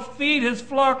 He shall feed his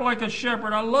flock like a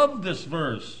shepherd. I love this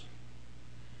verse.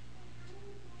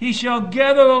 He shall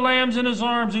gather the lambs in his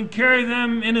arms and carry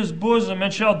them in his bosom,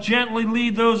 and shall gently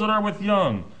lead those that are with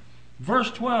young. Verse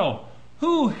 12,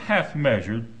 who hath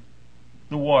measured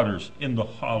the waters in the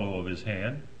hollow of his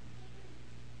hand,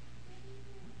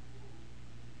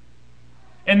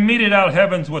 and meted out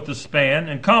heavens with a span,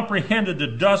 and comprehended the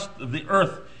dust of the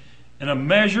earth in a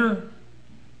measure,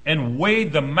 and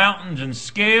weighed the mountains in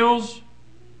scales,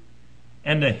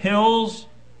 and the hills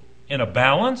in a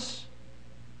balance?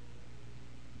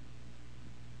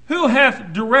 Who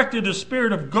hath directed the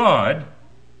Spirit of God,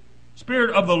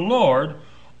 Spirit of the Lord,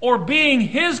 or being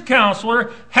his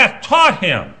counselor, hath taught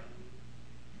him?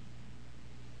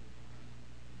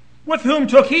 With whom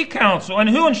took he counsel, and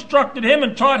who instructed him,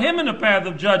 and taught him in the path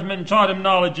of judgment, and taught him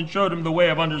knowledge, and showed him the way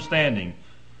of understanding?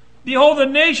 Behold, the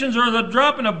nations are the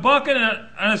drop in a bucket,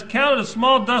 and is counted a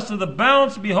small dust of the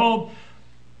balance. Behold,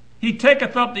 he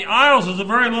taketh up the isles as a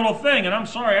very little thing. And I'm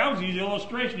sorry, I was using an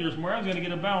illustration here somewhere. I was going to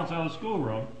get a balance out of the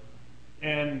schoolroom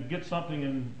and get something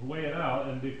and weigh it out.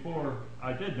 And before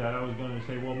I did that, I was going to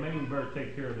say, well, maybe we better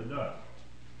take care of the dust.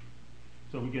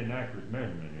 So we get an accurate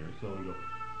measurement here. So we go,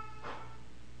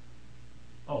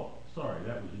 oh, sorry,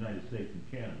 that was United States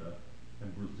and Canada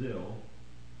and Brazil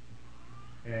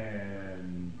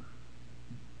and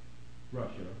Russia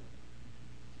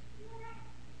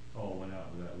all went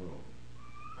out with that little.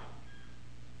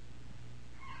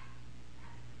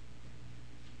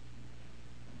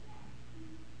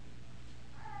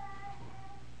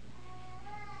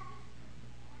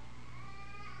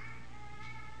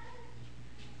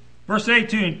 Verse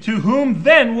 18, to whom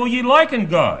then will ye liken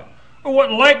God? Or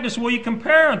what likeness will ye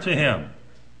compare unto him?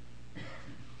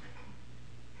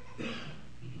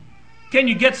 Can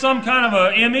you get some kind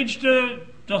of an image to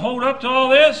hold up to all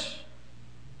this?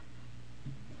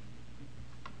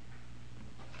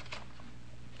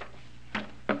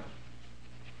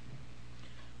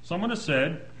 Someone has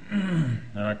said, and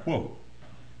I quote,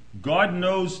 God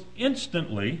knows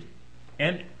instantly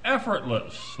and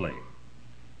effortlessly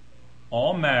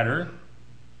all matter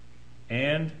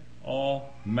and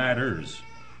all matters,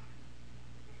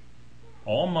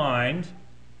 all mind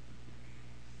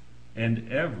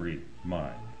and every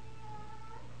mind,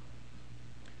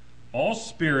 all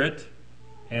spirit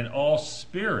and all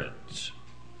spirits,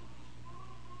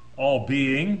 all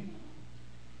being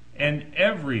and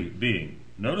every being.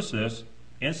 Notice this,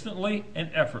 instantly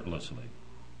and effortlessly.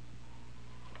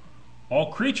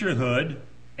 All creaturehood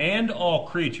and all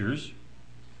creatures,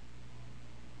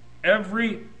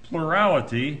 every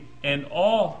plurality and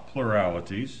all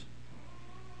pluralities,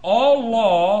 all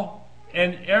law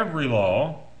and every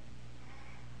law,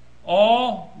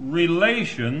 all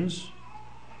relations,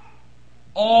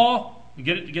 all,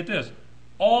 get this,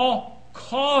 all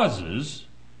causes,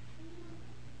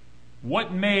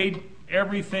 what made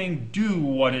everything do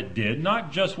what it did,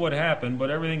 not just what happened, but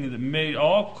everything that made,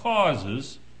 all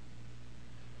causes,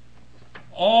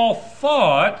 all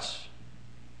thoughts,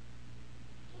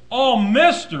 all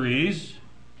mysteries,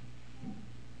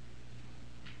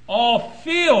 all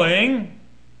feeling,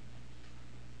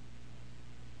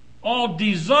 all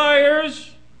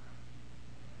desires,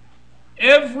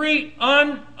 every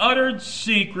unuttered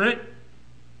secret,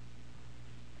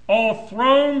 all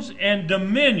thrones and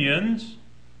dominions,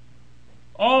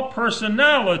 all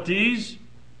personalities,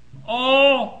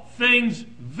 all things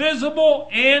visible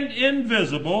and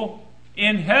invisible,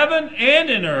 in heaven and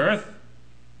in earth,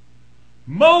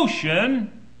 motion,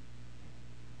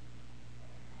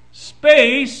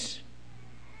 space,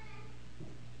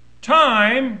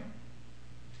 time,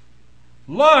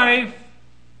 life,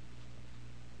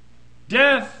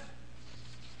 death,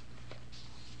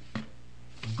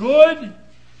 good,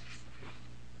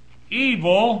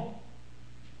 evil,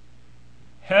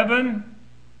 heaven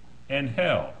and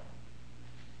hell.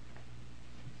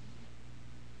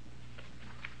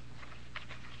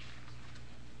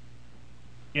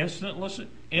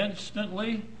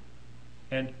 Instantly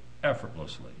and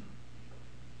effortlessly.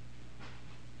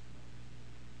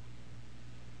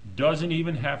 Doesn't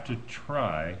even have to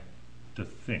try to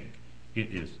think.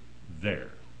 It is there.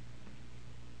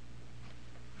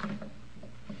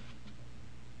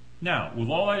 Now, with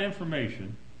all that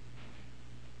information,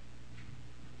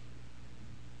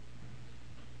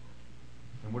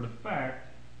 and with the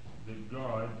fact that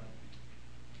God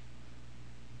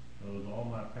knows all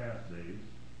my past days,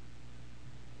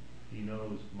 He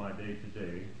knows my day to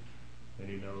day, and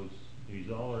He knows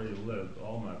He's already lived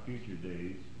all my future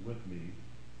days with me,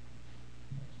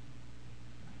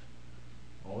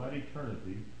 all that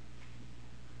eternity,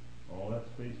 all that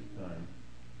space of time,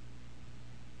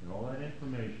 and all that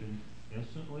information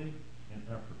instantly and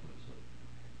effortlessly.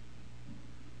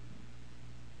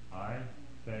 I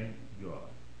thank God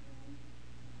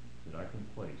that I can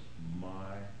place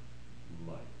my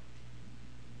life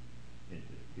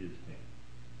into His hands.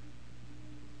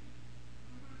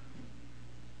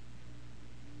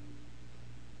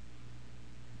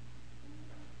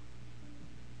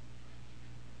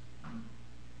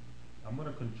 I'm going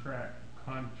to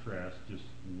contrast just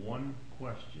one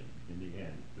question in the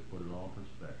end to put it all in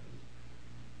perspective.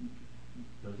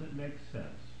 Does it make sense